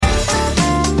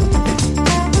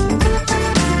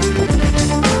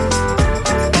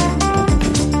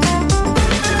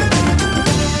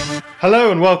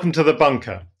Hello and welcome to The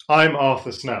Bunker. I'm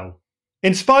Arthur Snell.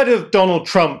 In spite of Donald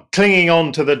Trump clinging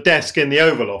on to the desk in the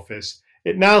Oval Office,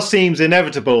 it now seems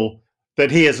inevitable that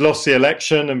he has lost the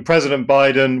election and President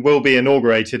Biden will be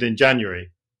inaugurated in January.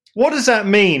 What does that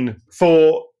mean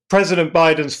for President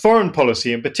Biden's foreign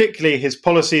policy and particularly his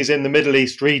policies in the Middle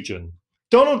East region?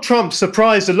 Donald Trump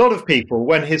surprised a lot of people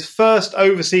when his first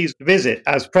overseas visit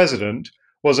as president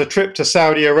was a trip to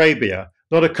Saudi Arabia,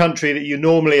 not a country that you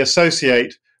normally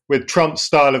associate with Trump's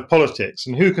style of politics.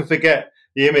 And who can forget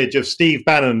the image of Steve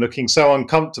Bannon looking so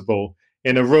uncomfortable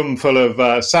in a room full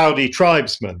of Saudi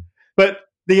tribesmen? But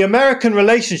the American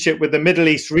relationship with the Middle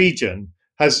East region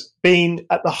has been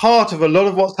at the heart of a lot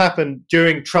of what's happened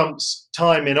during Trump's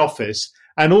time in office,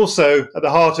 and also at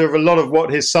the heart of a lot of what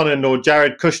his son-in-law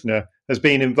Jared Kushner has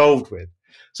been involved with.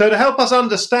 So to help us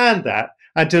understand that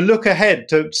and to look ahead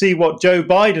to see what Joe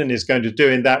Biden is going to do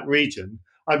in that region,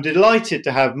 I'm delighted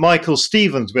to have Michael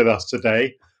Stevens with us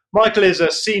today. Michael is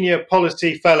a senior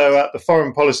policy fellow at the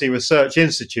Foreign Policy Research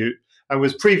Institute and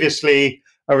was previously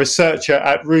a researcher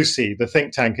at RUSI, the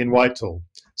think tank in Whitehall.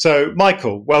 So,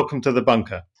 Michael, welcome to The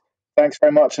Bunker. Thanks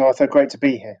very much, Arthur. Great to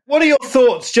be here. What are your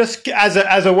thoughts, just as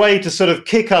a way to sort of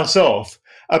kick us off,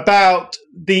 about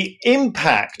the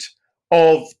impact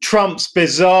of Trump's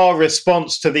bizarre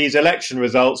response to these election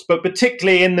results, but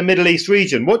particularly in the Middle East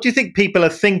region? What do you think people are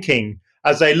thinking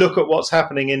as they look at what's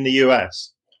happening in the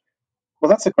US? Well,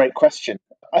 that's a great question.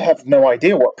 I have no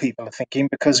idea what people are thinking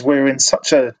because we're in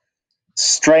such a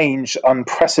strange,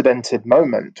 unprecedented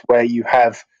moment where you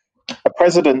have a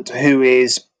president who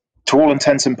is, to all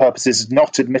intents and purposes,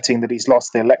 not admitting that he's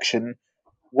lost the election,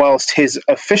 whilst his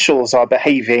officials are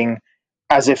behaving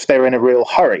as if they're in a real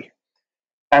hurry.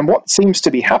 And what seems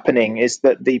to be happening is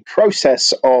that the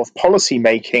process of policy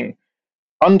making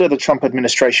under the Trump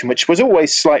administration, which was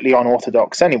always slightly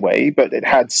unorthodox anyway, but it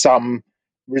had some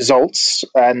results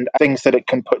and things that it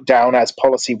can put down as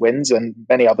policy wins and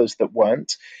many others that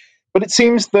weren't. But it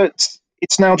seems that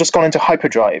it's now just gone into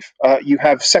hyperdrive. You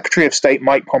have Secretary of State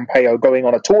Mike Pompeo going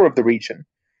on a tour of the region.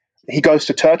 He goes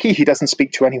to Turkey. He doesn't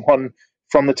speak to anyone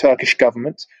from the Turkish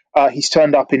government. He's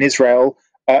turned up in Israel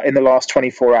in the last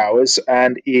 24 hours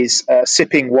and is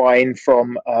sipping wine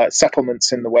from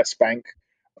settlements in the West Bank,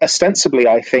 ostensibly,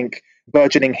 I think,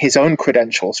 burgeoning his own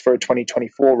credentials for a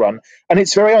 2024 run. And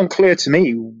it's very unclear to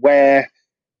me where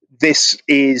this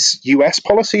is US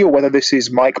policy or whether this is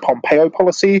Mike Pompeo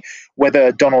policy,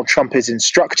 whether Donald Trump is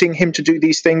instructing him to do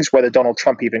these things, whether Donald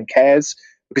Trump even cares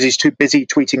because he's too busy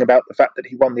tweeting about the fact that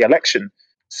he won the election.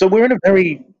 So we're in a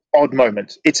very odd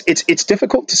moment. It's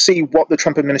difficult to see what the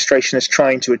Trump administration is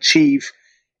trying to achieve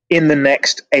in the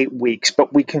next 8 weeks,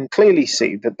 but we can clearly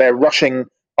see that they're rushing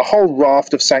a whole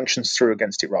raft of sanctions through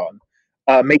against Iran,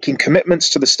 making commitments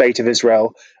to the state of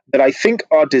Israel that I think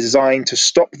are designed to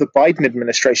stop the Biden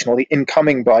administration or the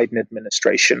incoming Biden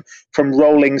administration from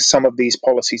rolling some of these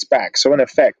policies back. So in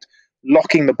effect,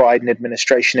 locking the Biden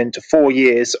administration into 4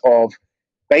 years of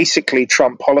basically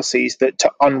Trump policies that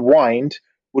to unwind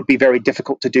would be very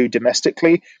difficult to do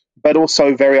domestically, but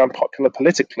also very unpopular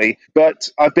politically. But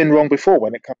I've been wrong before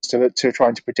when it comes to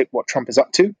trying to predict what Trump is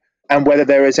up to and whether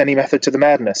there is any method to the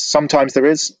madness. Sometimes there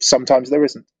is, sometimes there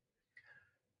isn't.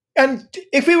 And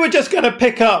if we were just going to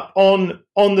pick up on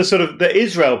the sort of the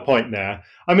Israel point there,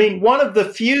 I mean, one of the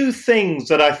few things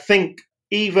that I think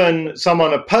even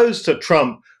someone opposed to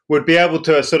Trump would be able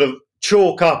to sort of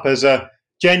chalk up as a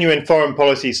genuine foreign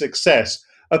policy success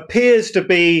appears to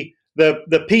be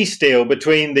the peace deal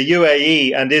between the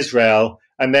UAE and Israel,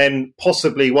 and then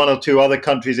possibly one or two other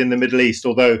countries in the Middle East,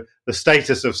 although the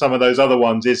status of some of those other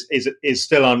ones is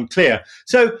still unclear.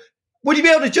 So would you be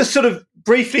able to just sort of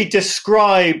briefly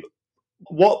describe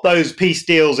what those peace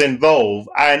deals involve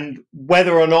and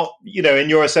whether or not, in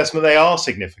your assessment, they are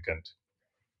significant?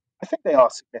 I think they are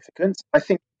significant. I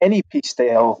think any peace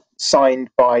deal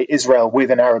signed by Israel with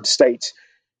an Arab state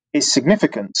is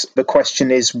significant. The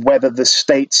question is whether the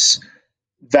states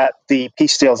that the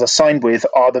peace deals are signed with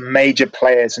are the major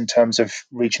players in terms of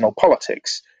regional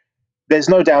politics. There's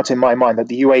no doubt in my mind that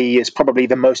the UAE is probably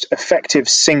the most effective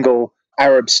single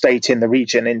Arab state in the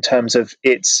region in terms of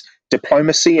its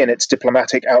diplomacy and its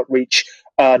diplomatic outreach,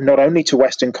 not only to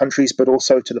Western countries, but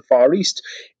also to the Far East.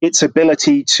 Its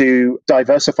ability to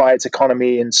diversify its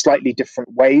economy in slightly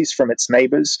different ways from its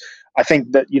neighbors. I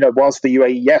think that, whilst the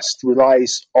UAE, yes,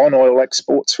 relies on oil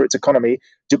exports for its economy,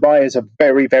 Dubai is a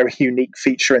very, very unique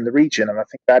feature in the region. And I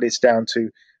think that is down to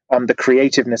the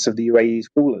creativeness of the UAE's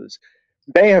rulers.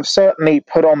 They have certainly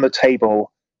put on the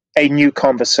table a new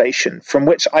conversation from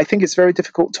which I think it's very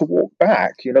difficult to walk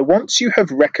back. Once you have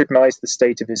recognized the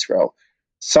state of Israel,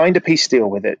 signed a peace deal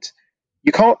with it,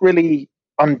 you can't really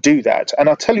undo that. And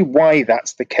I'll tell you why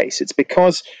that's the case. It's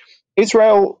because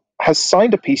Israel has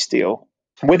signed a peace deal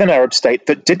with an Arab state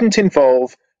that didn't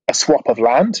involve a swap of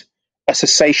land, a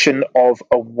cessation of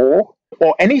a war,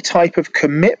 or any type of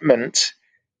commitment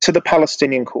to the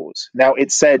Palestinian cause. Now,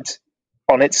 it said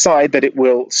on its side that it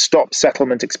will stop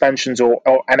settlement expansions or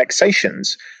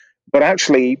annexations. But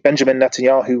actually, Benjamin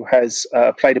Netanyahu has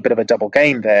played a bit of a double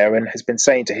game there and has been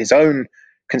saying to his own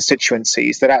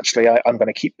constituencies that actually I'm going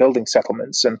to keep building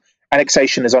settlements, and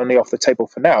annexation is only off the table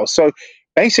for now. So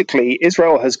basically,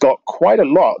 Israel has got quite a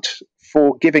lot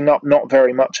for giving up not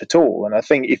very much at all. And I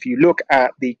think if you look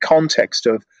at the context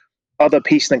of other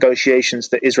peace negotiations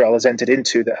that Israel has entered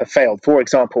into that have failed, for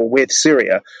example, with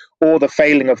Syria, or the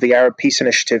failing of the Arab Peace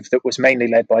Initiative that was mainly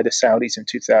led by the Saudis in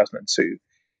 2002,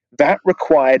 that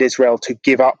required Israel to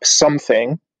give up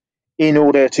something in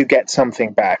order to get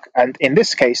something back. And in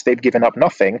this case, they've given up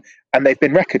nothing and they've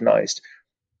been recognized.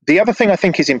 The other thing I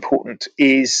think is important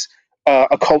is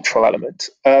a cultural element.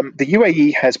 The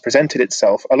UAE has presented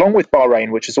itself, along with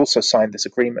Bahrain, which has also signed this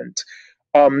agreement,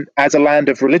 as a land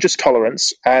of religious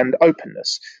tolerance and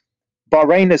openness.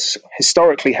 Bahrain has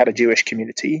historically had a Jewish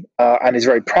community and is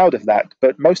very proud of that,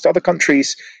 but most other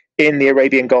countries in the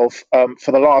Arabian Gulf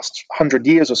for the last 100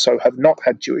 years or so have not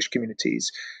had Jewish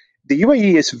communities. The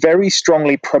UAE is very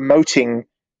strongly promoting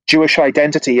Jewish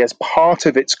identity as part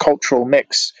of its cultural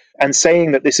mix and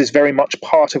saying that this is very much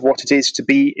part of what it is to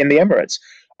be in the Emirates.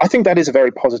 I think that is a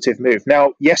very positive move.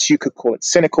 Now, yes, you could call it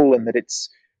cynical in that it's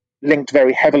linked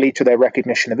very heavily to their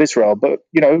recognition of Israel, but,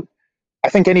 I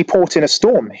think any port in a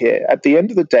storm here. At the end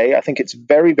of the day, I think it's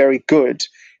very, very good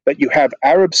that you have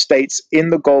Arab states in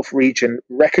the Gulf region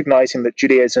recognizing that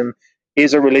Judaism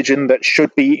is a religion that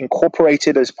should be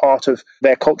incorporated as part of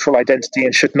their cultural identity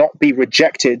and should not be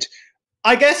rejected.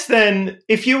 I guess then,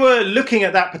 if you were looking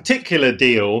at that particular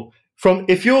deal,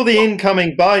 if you're the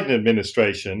incoming Biden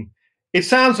administration, it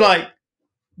sounds like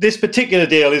this particular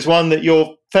deal is one that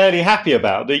you're fairly happy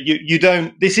about. That you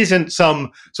don't. This isn't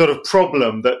some sort of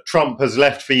problem that Trump has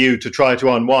left for you to try to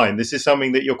unwind. This is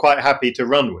something that you're quite happy to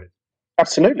run with.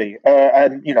 Absolutely,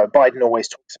 and Biden always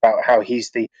talks about how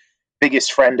he's the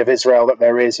biggest friend of Israel that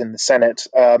there is in the Senate.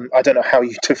 I don't know how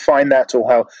you define that or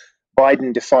how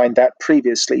Biden defined that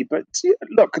previously, but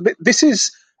look, this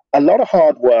is a lot of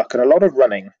hard work and a lot of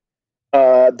running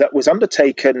that was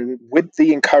undertaken with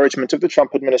the encouragement of the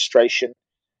Trump administration.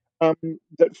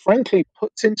 That frankly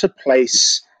puts into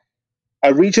place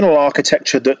a regional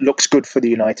architecture that looks good for the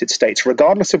United States,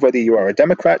 regardless of whether you are a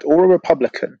Democrat or a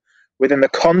Republican. Within the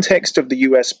context of the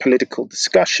US political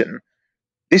discussion,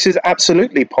 this is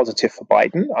absolutely positive for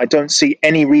Biden. I don't see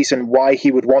any reason why he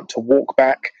would want to walk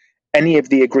back any of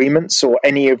the agreements or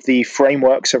any of the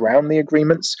frameworks around the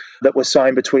agreements that were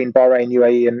signed between Bahrain,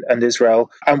 UAE, and Israel,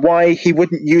 and why he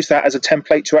wouldn't use that as a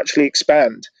template to actually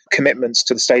expand commitments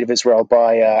to the state of Israel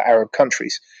by Arab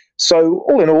countries. So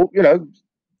all in all,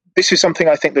 this is something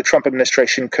I think the Trump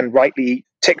administration can rightly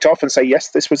tick off and say, yes,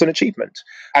 this was an achievement.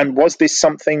 And was this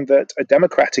something that a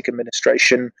Democratic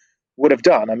administration would have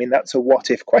done? I mean, that's a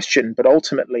what-if question, but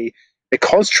ultimately,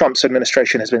 because Trump's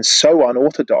administration has been so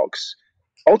unorthodox,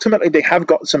 ultimately they have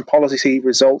got some policy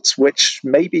results which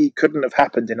maybe couldn't have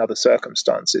happened in other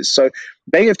circumstances. So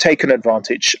they have taken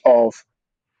advantage of,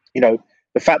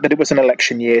 the fact that it was an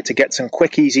election year to get some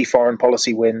quick, easy foreign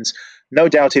policy wins. No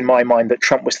doubt in my mind that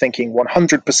Trump was thinking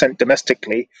 100%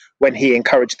 domestically when he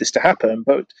encouraged this to happen.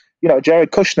 But,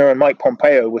 Jared Kushner and Mike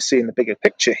Pompeo were seeing the bigger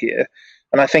picture here,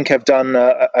 and I think have done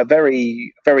a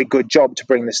very, very good job to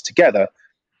bring this together.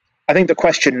 I think the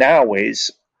question now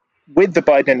is, with the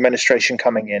Biden administration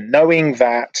coming in, knowing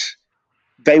that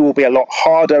they will be a lot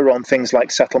harder on things like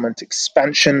settlement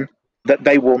expansion, that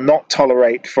they will not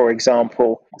tolerate, for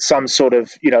example, some sort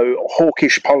of,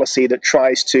 hawkish policy that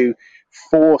tries to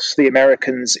force the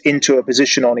Americans into a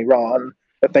position on Iran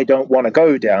that they don't want to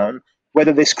go down,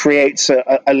 whether this creates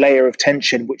a layer of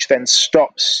tension which then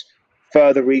stops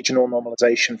further regional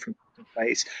normalization from taking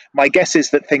place. My guess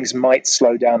is that things might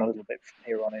slow down a little bit from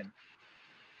here on in.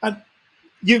 And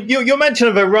your mention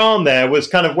of Iran there was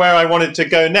kind of where I wanted to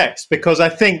go next, because I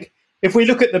think if we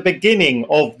look at the beginning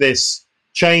of this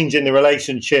change in the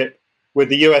relationship with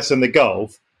the US and the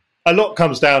Gulf, a lot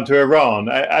comes down to Iran.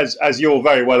 As you're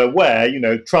very well aware,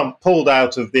 Trump pulled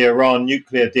out of the Iran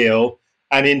nuclear deal,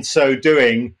 and in so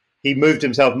doing, he moved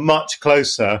himself much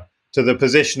closer to the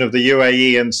position of the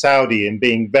UAE and Saudi in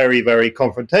being very, very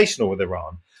confrontational with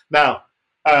Iran. Now,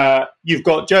 you've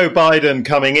got Joe Biden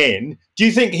coming in. Do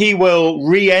you think he will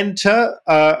re-enter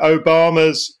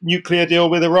Obama's nuclear deal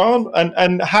with Iran?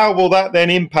 And how will that then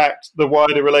impact the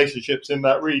wider relationships in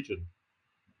that region?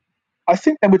 I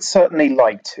think they would certainly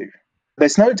like to.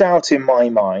 there's no doubt in my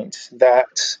mind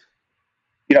that,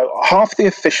 half the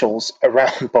officials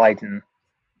around Biden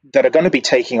that are going to be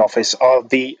taking office are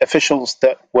the officials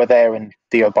that were there in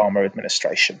the Obama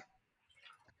administration.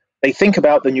 They think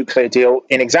about the nuclear deal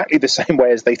in exactly the same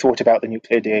way as they thought about the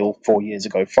nuclear deal 4 years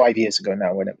ago, 5 years ago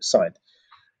now when it was signed.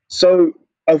 So,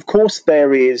 of course,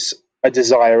 there is a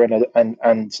desire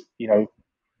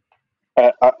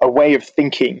a way of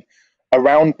thinking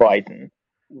around Biden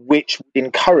which would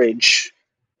encourage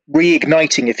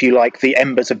reigniting, if you like, the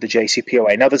embers of the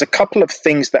JCPOA. Now, there's a couple of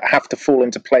things that have to fall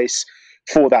into place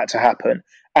for that to happen.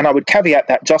 And I would caveat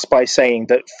that just by saying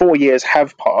that 4 years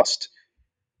have passed.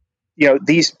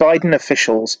 These Biden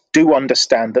officials do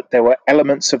understand that there were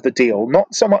elements of the deal,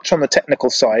 not so much on the technical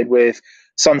side with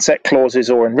sunset clauses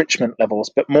or enrichment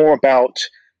levels, but more about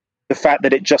the fact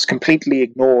that it just completely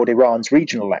ignored Iran's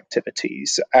regional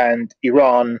activities, and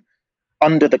Iran,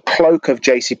 under the cloak of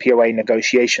JCPOA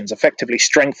negotiations, effectively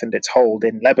strengthened its hold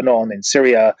in Lebanon, in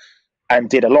Syria, and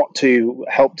did a lot to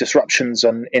help disruptions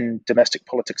in domestic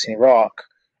politics in Iraq,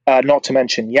 not to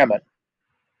mention Yemen.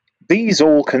 These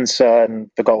all concern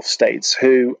the Gulf states,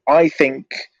 who I think,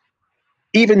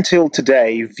 even till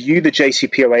today, view the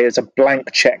JCPOA as a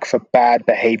blank check for bad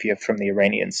behavior from the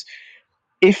Iranians.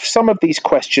 If some of these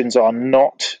questions are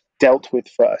not dealt with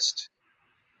first,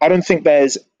 I don't think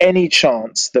there's any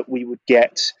chance that we would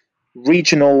get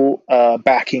regional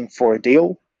backing for a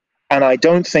deal. And I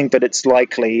don't think that it's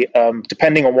likely,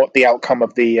 depending on what the outcome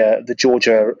of the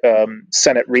Georgia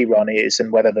Senate rerun is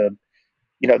and whether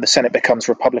the Senate becomes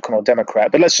Republican or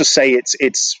Democrat, but let's just say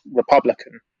it's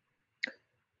Republican,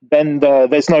 then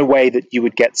there's no way that you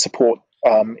would get support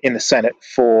in the Senate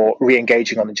for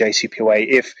re-engaging on the JCPOA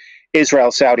if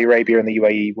Israel, Saudi Arabia, and the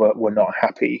UAE were not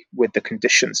happy with the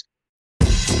conditions.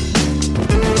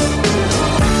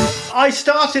 I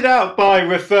started out by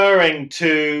referring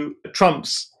to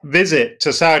Trump's visit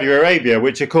to Saudi Arabia,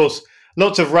 which, of course,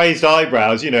 lots of raised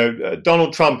eyebrows.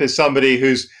 Donald Trump is somebody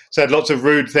who's said lots of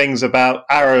rude things about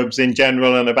Arabs in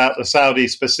general and about the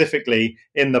Saudis specifically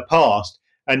in the past.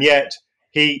 And yet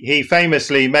he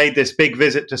famously made this big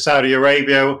visit to Saudi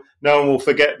Arabia. No one will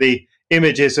forget the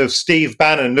images of Steve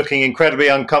Bannon looking incredibly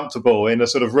uncomfortable in a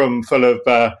sort of room full of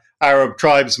Arab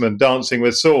tribesmen dancing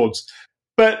with swords.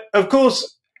 But, of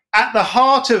course, at the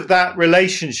heart of that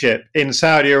relationship in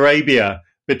Saudi Arabia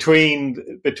between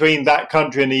that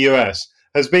country and the US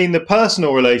has been the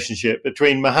personal relationship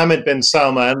between Mohammed bin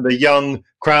Salman, the young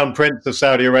crown prince of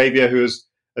Saudi Arabia who has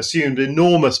assumed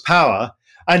enormous power,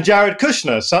 and Jared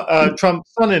Kushner,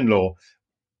 Trump's son-in-law.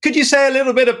 Could you say a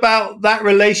little bit about that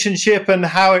relationship and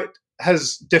how it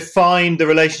has defined the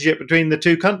relationship between the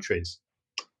two countries?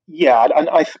 Yeah, and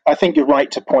I think you're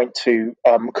right to point to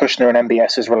Kushner and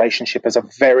MBS's relationship as a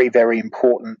very, very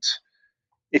important,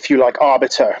 if you like,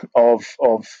 arbiter of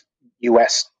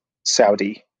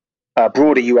US-Saudi,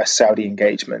 broader US-Saudi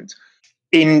engagement.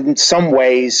 In some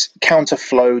ways,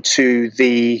 counterflow to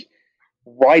the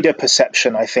wider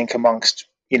perception, I think, amongst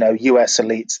US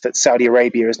elites that Saudi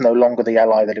Arabia is no longer the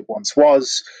ally that it once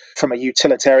was. From a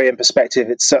utilitarian perspective,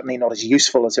 it's certainly not as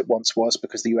useful as it once was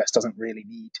because the US doesn't really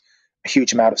need a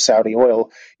huge amount of Saudi oil.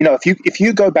 If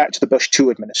you go back to the Bush II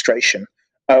administration,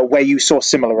 where you saw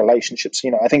similar relationships,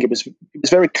 I think it was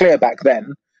very clear back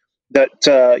then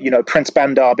that Prince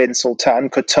Bandar bin Sultan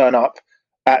could turn up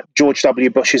at George W.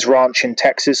 Bush's ranch in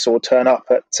Texas or turn up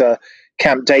at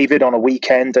Camp David on a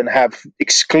weekend and have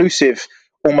exclusive,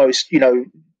 almost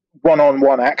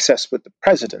one-on-one access with the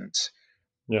president.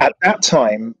 Yeah. At that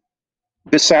time,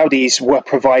 the Saudis were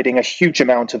providing a huge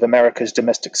amount of America's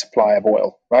domestic supply of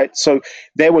oil, right? So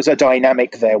there was a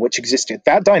dynamic there which existed.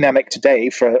 That dynamic today,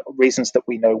 for reasons that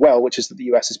we know well, which is that the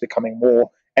US is becoming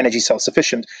more energy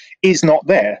self-sufficient, is not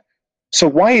there. So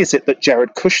why is it that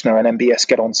Jared Kushner and MBS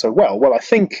get on so well? Well, I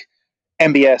think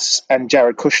MBS and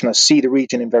Jared Kushner see the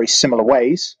region in very similar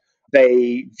ways.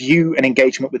 They view an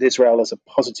engagement with Israel as a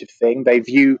positive thing. They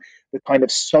view the kind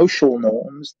of social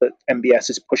norms that MBS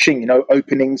is pushing,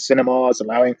 opening cinemas,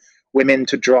 allowing women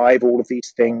to drive, all of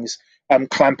these things,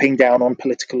 clamping down on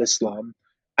political Islam,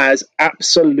 as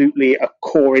absolutely a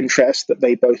core interest that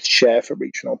they both share for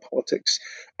regional politics.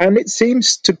 And it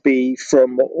seems to be,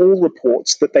 from all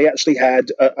reports, that they actually had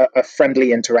a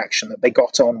friendly interaction, that they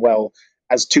got on well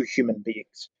as two human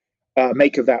beings.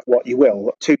 Make of that what you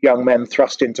will. Two young men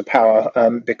thrust into power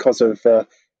because of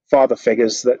father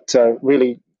figures that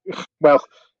really, well,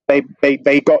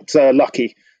 they got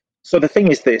lucky. So the thing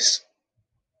is this,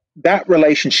 that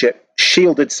relationship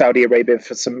shielded Saudi Arabia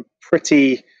for some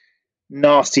pretty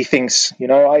nasty things.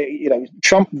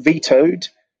 Trump vetoed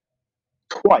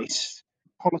twice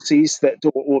policies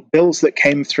or bills that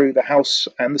came through the House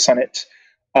and the Senate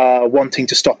wanting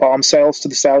to stop arms sales to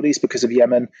the Saudis because of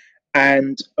Yemen,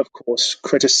 and of course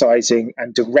criticizing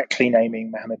and directly naming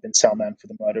Mohammed bin Salman for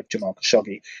the murder of Jamal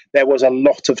Khashoggi. There was a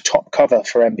lot of top cover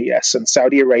for MBS, and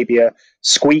Saudi Arabia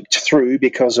squeaked through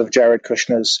because of Jared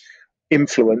Kushner's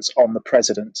influence on the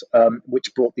president,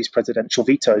 which brought these presidential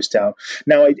vetoes down.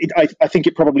 Now, I think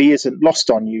it probably isn't lost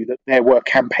on you that there were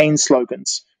campaign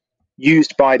slogans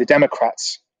used by the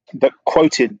Democrats that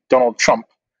quoted Donald Trump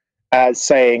as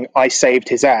saying, "I saved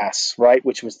his ass," right?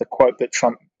 Which was the quote that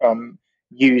Trump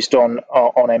used on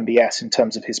MBS in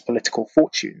terms of his political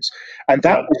fortunes. And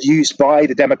that was used by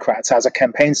the Democrats as a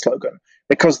campaign slogan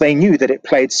because they knew that it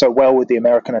played so well with the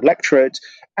American electorate.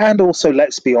 And also,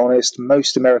 let's be honest,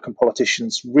 most American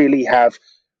politicians really have,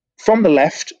 from the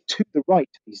left to the right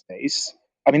these days.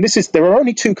 I mean, there are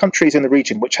only two countries in the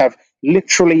region which have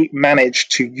literally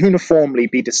managed to uniformly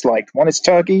be disliked. One is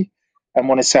Turkey and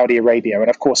one is Saudi Arabia. And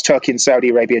of course, Turkey and Saudi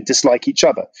Arabia dislike each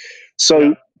other.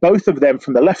 So both of them,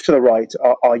 from the left to the right,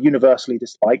 are universally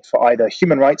disliked for either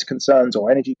human rights concerns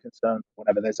or energy concerns, or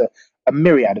whatever. There's a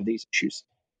myriad of these issues.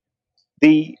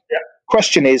 The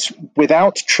question is,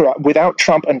 without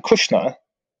Trump and Kushner,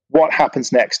 what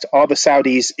happens next? Are the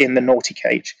Saudis in the naughty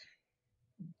cage?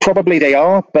 Probably they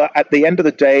are, but at the end of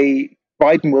the day,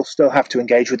 Biden will still have to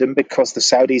engage with them because the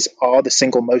Saudis are the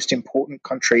single most important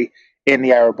country in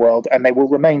the Arab world, and they will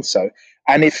remain so.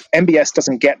 And if MBS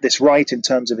doesn't get this right in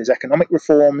terms of his economic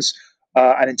reforms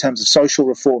and in terms of social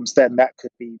reforms, then that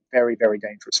could be very, very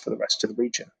dangerous for the rest of the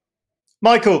region.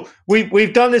 Michael,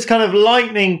 we've done this kind of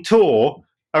lightning tour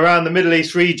around the Middle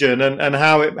East region and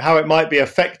how it might be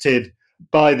affected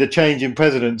by the change in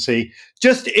presidency.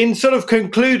 Just in sort of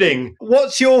concluding,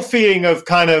 what's your feeling of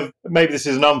kind of, maybe this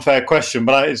is an unfair question,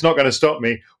 but it's not going to stop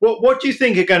me. What do you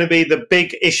think are going to be the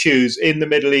big issues in the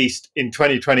Middle East in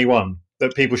 2021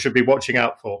 that people should be watching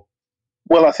out for?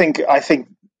 Well, I think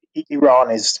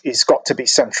Iran is got to be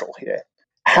central here.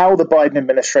 How the Biden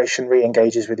administration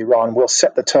re-engages with Iran will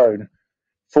set the tone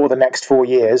for the next 4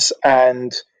 years,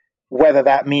 and whether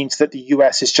that means that the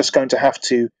US is just going to have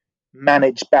to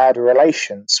manage bad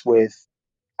relations with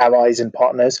allies and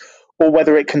partners, or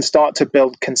whether it can start to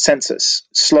build consensus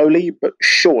slowly but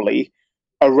surely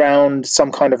around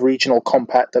some kind of regional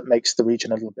compact that makes the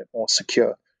region a little bit more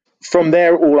secure. From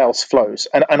there, all else flows.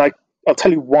 And I'll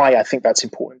tell you why I think that's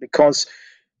important, because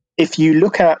if you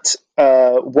look at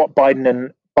what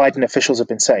Biden officials have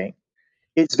been saying,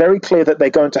 it's very clear that they're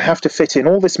going to have to fit in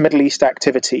all this Middle East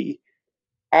activity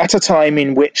at a time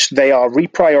in which they are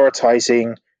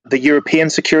reprioritizing the European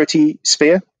security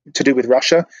sphere to do with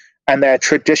Russia and their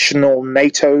traditional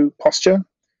NATO posture,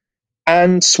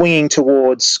 and swinging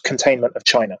towards containment of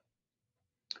China.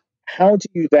 How do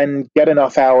you then get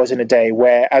enough hours in a day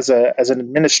where, as an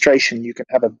administration, you can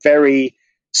have a very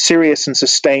serious and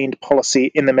sustained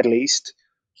policy in the Middle East,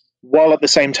 while at the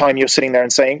same time you're sitting there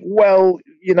and saying, well,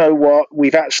 you know what,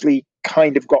 we've actually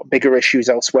kind of got bigger issues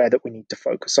elsewhere that we need to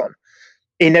focus on.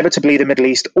 Inevitably, the Middle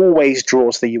East always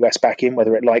draws the US back in,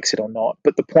 whether it likes it or not.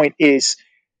 But the point is,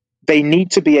 they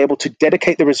need to be able to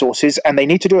dedicate the resources, and they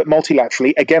need to do it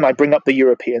multilaterally. Again, I bring up the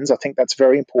Europeans. I think that's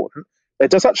very important. There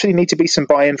does actually need to be some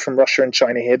buy-in from Russia and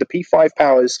China here. The P5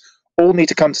 powers all need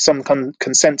to come to some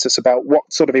consensus about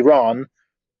what sort of Iran,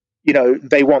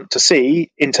 they want to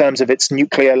see in terms of its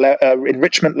nuclear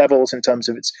enrichment levels, in terms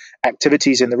of its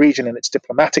activities in the region and its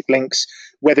diplomatic links,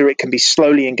 whether it can be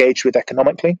slowly engaged with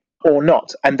economically or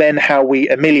not, and then how we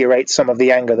ameliorate some of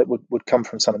the anger that would come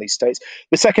from some of these states.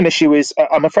 The second issue is,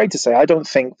 I'm afraid to say, I don't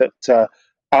think that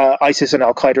ISIS and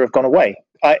Al-Qaeda have gone away.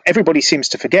 Everybody seems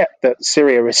to forget that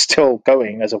Syria is still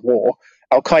going as a war.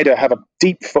 Al-Qaeda have a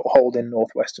deep foothold in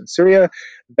northwestern Syria.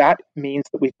 That means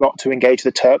that we've got to engage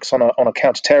the Turks on a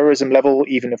counterterrorism level,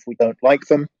 even if we don't like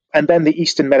them. And then the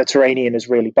Eastern Mediterranean is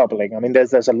really bubbling. I mean,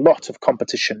 there's a lot of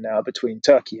competition now between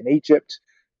Turkey and Egypt.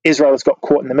 Israel has got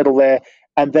caught in the middle there.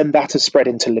 And then that has spread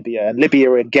into Libya. And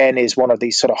Libya, again, is one of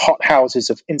these sort of hot houses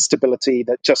of instability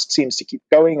that just seems to keep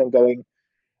going and going.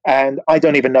 And I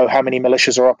don't even know how many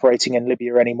militias are operating in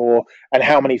Libya anymore, and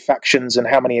how many factions and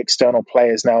how many external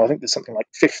players now. I think there's something like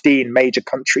 15 major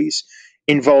countries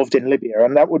involved in Libya,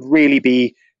 and that would really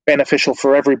be beneficial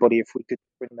for everybody if we could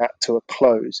bring that to a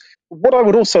close. What I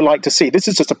would also like to see, this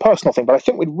is just a personal thing, but I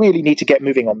think we really need to get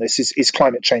moving on this, is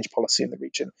climate change policy in the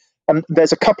region. And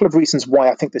there's a couple of reasons why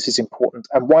I think this is important,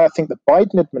 and why I think the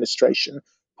Biden administration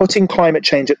putting climate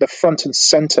change at the front and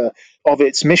center of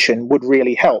its mission would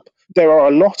really help. There are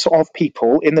a lot of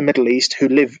people in the Middle East who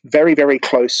live very, very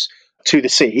close to the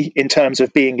sea in terms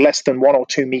of being less than 1 or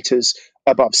 2 meters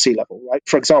above sea level, right?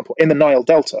 For example, in the Nile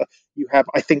Delta, you have,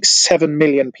 I think, 7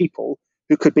 million people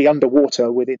who could be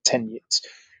underwater within 10 years.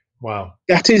 Wow.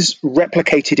 That is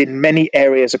replicated in many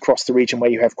areas across the region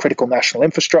where you have critical national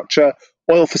infrastructure,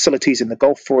 oil facilities in the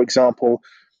Gulf, for example.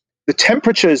 The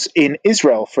temperatures in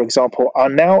Israel, for example, are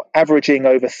now averaging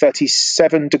over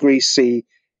 37 degrees C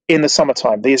in the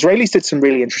summertime. The Israelis did some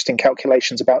really interesting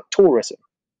calculations about tourism.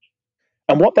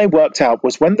 And what they worked out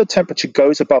was when the temperature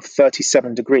goes above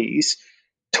 37 degrees,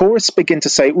 tourists begin to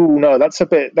say, "Ooh, no, that's a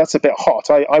bit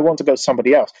hot. I want to go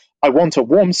somebody else. I want a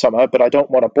warm summer, but I don't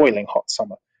want a boiling hot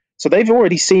summer." So they've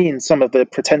already seen some of the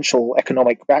potential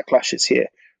economic backlashes here.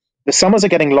 The summers are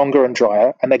getting longer and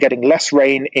drier, and they're getting less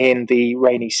rain in the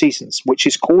rainy seasons, which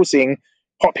is causing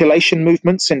population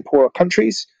movements in poorer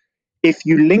countries. If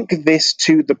you link this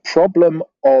to the problem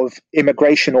of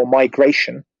immigration or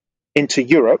migration into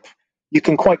Europe, you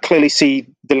can quite clearly see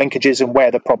the linkages and where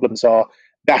the problems are.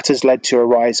 That has led to a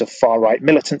rise of far-right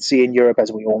militancy in Europe,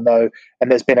 as we all know,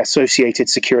 and there's been associated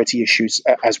security issues,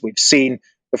 as we've seen.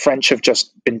 The French have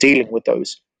just been dealing with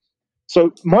those.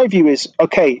 So my view is,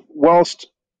 okay, whilst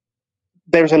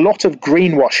there's a lot of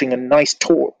greenwashing and nice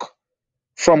talk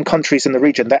from countries in the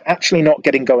region, they're actually not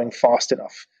getting going fast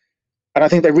enough. And I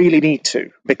think they really need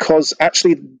to, because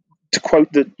actually, to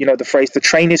quote the phrase, the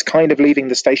train is kind of leaving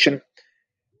the station.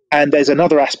 And there's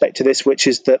another aspect to this, which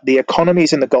is that the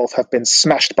economies in the Gulf have been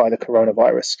smashed by the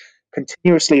coronavirus.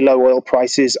 Continuously low oil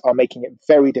prices are making it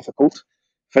very difficult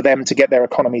for them to get their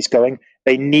economies going.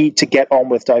 They need to get on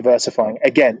with diversifying.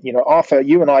 Again, Arthur,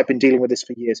 you and I have been dealing with this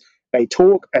for years. They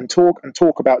talk and talk and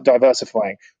talk about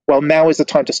diversifying. Well, now is the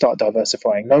time to start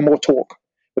diversifying. No more talk.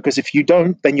 Because if you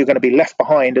don't, then you're going to be left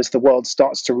behind as the world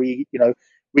starts to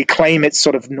reclaim its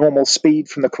sort of normal speed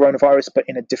from the coronavirus, but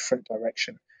in a different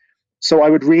direction. So I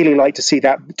would really like to see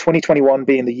that 2021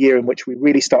 being the year in which we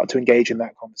really start to engage in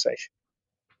that conversation.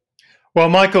 Well,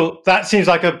 Michael, that seems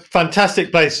like a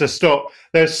fantastic place to stop.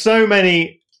 There's so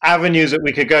many avenues that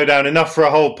we could go down, enough for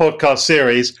a whole podcast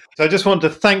series. So I just want to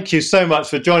thank you so much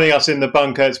for joining us in the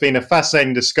bunker. It's been a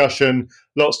fascinating discussion,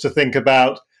 lots to think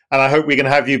about. And I hope we can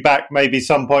have you back maybe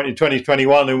some point in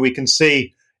 2021 and we can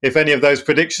see if any of those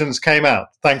predictions came out.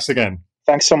 Thanks again.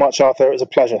 Thanks so much, Arthur. It was a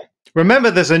pleasure. Remember,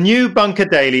 there's a new Bunker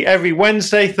Daily every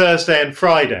Wednesday, Thursday and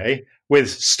Friday, with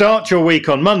Start Your Week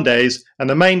on Mondays and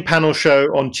the main panel show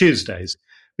on Tuesdays.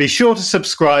 Be sure to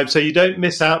subscribe so you don't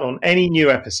miss out on any new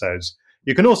episodes.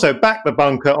 You can also back the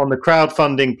Bunker on the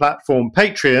crowdfunding platform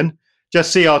Patreon.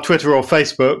 Just see our Twitter or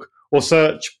Facebook or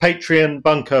search Patreon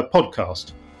Bunker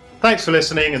Podcast. Thanks for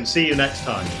listening and see you next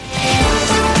time.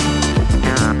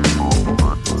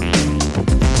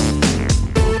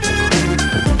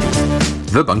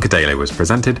 The Bunker Daily was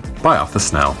presented by Arthur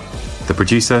Snell. The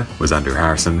producer was Andrew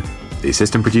Harrison. The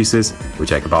assistant producers were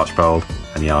Jacob Archbold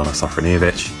and Yana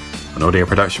Sofronievich. And audio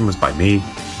production was by me,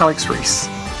 Alex Rees.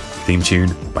 Theme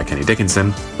tune by Kenny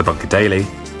Dickinson. The Bunker Daily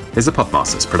is a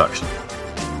Podmasters production.